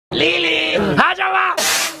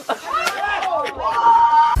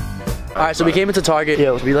Alright, so we came into Target.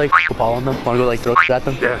 Yo, we like Paul on them. Wanna go like throw at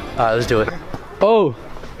them? Yeah. Alright, let's do it. Oh!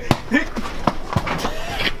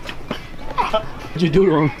 What'd you do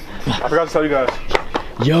to him? I forgot to tell you guys.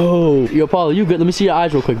 Yo, Paul, you good? Let me see your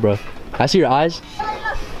eyes real quick, bro. I see your eyes.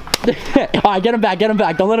 Alright, get him back,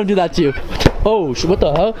 Don't let him do that to you. Oh, what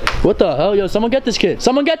the hell? What the hell? Yo, someone get this kid.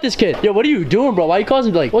 Yo, what are you doing, bro? Why are you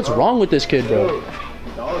causing, like, what's wrong with this kid, bro?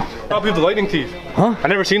 Copy of the lightning teeth. Huh? I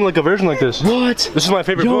never seen like a version like this. What? This is my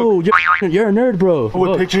favorite book. You're a nerd, bro.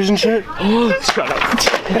 With pictures and shit? Shut up.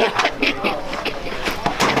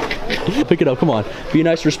 Pick it up, come on. Be a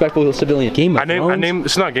nice, respectful civilian. Game of Thrones?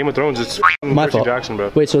 It's not Game of Thrones, it's my fault. Jackson,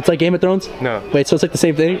 bro. Wait, so it's like Game of Thrones? No. Wait, so it's like the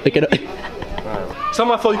same thing? Like, it's not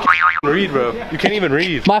my fault, you can't read, bro. You can't even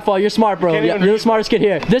read. My fault, you're smart, bro. You're the smartest kid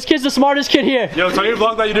here. This kid's the smartest kid here. Yo, tell your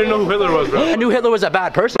vlog that you didn't know who Hitler was, bro. I knew Hitler was a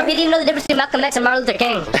bad person. He didn't know the difference between Malcolm X and Martin Luther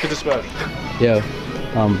King. Let's get this back. Yo,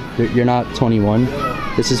 you're not 21.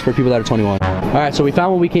 This is for people that are 21. Alright, so we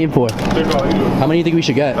found what we came for. How many do you think we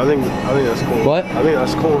should get? I think that's cool. What? I think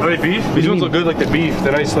that's cool. Are they beef? These ones look good, like the beef.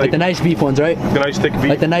 The nice, like the nice beef ones, right? The nice thick beef.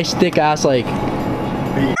 Like the nice thick ass, like.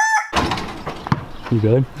 Beef. You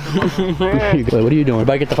good? Wait, what are you doing?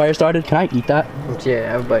 About to get the fire started? Can I eat that?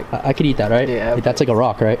 Yeah, have a bite. I could eat that, right? Yeah. Like, that's like a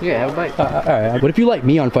rock, right? Yeah, have a bite. Alright. What if you light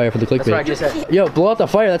me on fire for the clickbait? That's what I just said. Yo, blow out the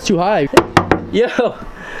fire. That's too high. Yo,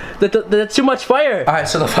 that's too much fire. Alright,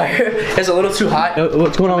 so the fire is a little too hot.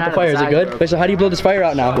 What's going on with the fire? Is it good? Wait, so how do you blow this fire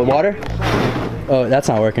out now? With water? Oh, that's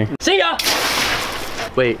not working. See ya!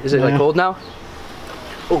 Wait, is it like cold now?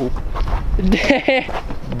 Oh.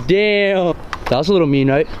 Damn. That was a little mean,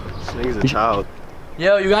 right? This nigga's a child.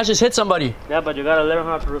 Yo, you guys just hit somebody. Yeah, but you gotta learn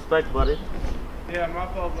how to respect, buddy. Yeah, my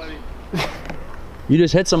fault, buddy. You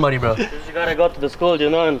just hit somebody, bro. You gotta go to the school, you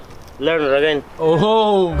know, and learn it again.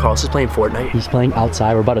 Oh. Carlos is playing Fortnite. He's playing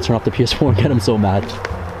outside. We're about to turn off the PS4 and get him so mad.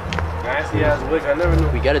 Nasty ass wig. I never knew.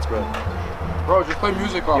 We get it, bro. Bro, just play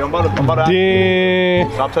music off. Yo, I'm about to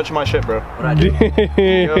Damn. Stop touching my shit, bro. What I do? Yo,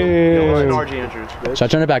 RG enters, bitch. Should I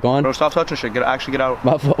turn it back on? Bro, stop touching shit. Actually get out.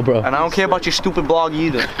 My fault, bro. And I don't care about your stupid blog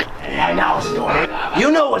either. I know what's going on.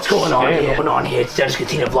 You know what's going on here. Going on here. It's Dennis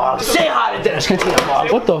Kuhtenia Vlogs. Say hi to Dennis Kuhtenia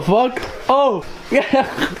Vlogs. What the fuck? Oh. Yeah.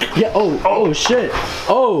 Yeah. Oh shit.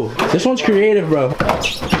 Oh. This one's creative, bro.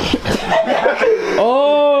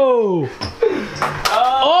 Oh.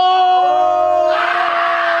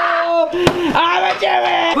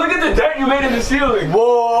 Look at the dent you made in the ceiling.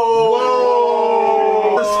 Whoa.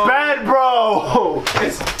 It's bad, bro.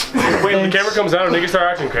 Wait, the camera comes out and niggas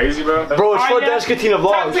start acting crazy, bro. Bro, it's for Dennis Kuhtenia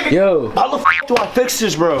Vlogs. Yo. How the f do I fix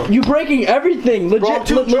this, bro? You breaking everything. Legit. Bro, I'm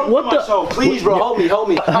too drunk what for myself. Please, bro, help me. Help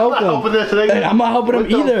him. I'm not helping this nigga. I'm not helping him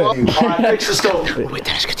either. Alright, fix the stove. Wait,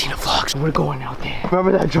 Dennis Kuhtenia Vlogs. We're going out there.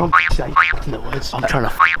 Remember that drunk that in the woods? I'm trying to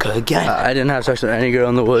fuck her again. I didn't have sex with any girl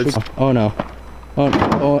in the woods. Oh no. Oh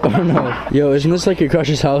no. Yo, isn't this like your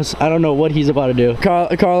crush's house? I don't know what he's about to do.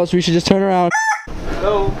 Carlos, we should just turn around.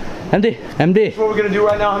 Hello. MD. That's what we're gonna do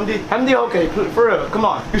right now, MD. MD, okay, for real, come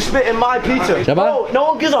on. You spit in my pizza. Bro, no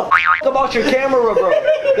one gives a f about your camera, bro.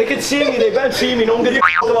 They can see me, they've been seeing me. No one gives a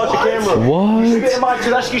f about your camera. What? You spit in my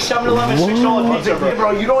Tedeschi 7-Eleven $6 pizza,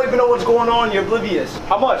 bro. You don't even know what's going on, you're oblivious.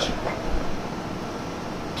 How much?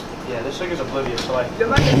 Yeah, this nigga's oblivious, so like...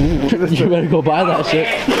 You better go buy that shit.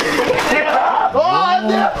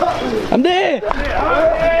 I'm there!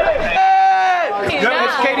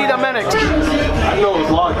 It's Katie the Medic. I know it's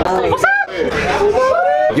locked. What's up?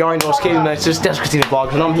 You already know it's Katie the Medic. This is Dennis Kuhtenia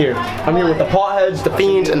Vlogs, and I'm here. I'm here with the potheads, the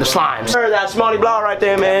fiends, and the slimes. Sir, that's Monty Blau right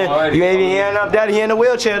there, man. You ain't end up daddy here in the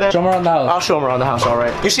wheelchair then. Show him around the house. I'll show him around the house,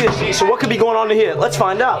 alright. You see this? So what could be going on in here? Let's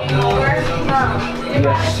find out.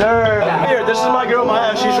 Yes, sir. Here, this is my girl,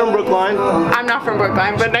 Maya. She's from Brookline. I'm not from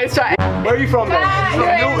Brookline, but nice try. Where are you from, though?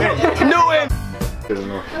 From Newton.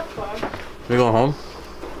 We going home?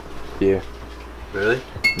 Yeah. Really?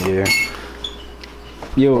 Yeah.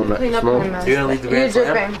 Clean up You're gonna leave the Grand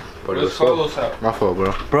Slam? My fault,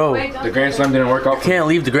 bro. Bro, The Grand Slam didn't work out. you can't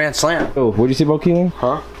leave the Grand Slam. Oh, what'd you say about Keelan?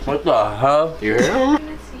 Huh? What the hell? You hear him?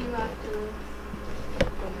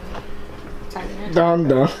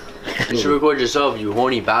 Dun. You should record yourself, you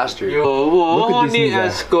horny bastard. Horny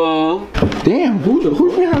Let's go. Damn,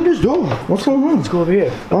 who's behind this door? What's going on? Let's go over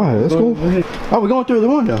here. Alright, let's go. Oh, we're going through the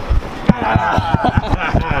window.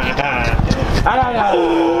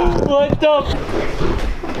 What the?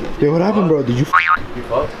 Yo, what happened, bro? Did you You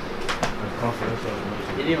fucked?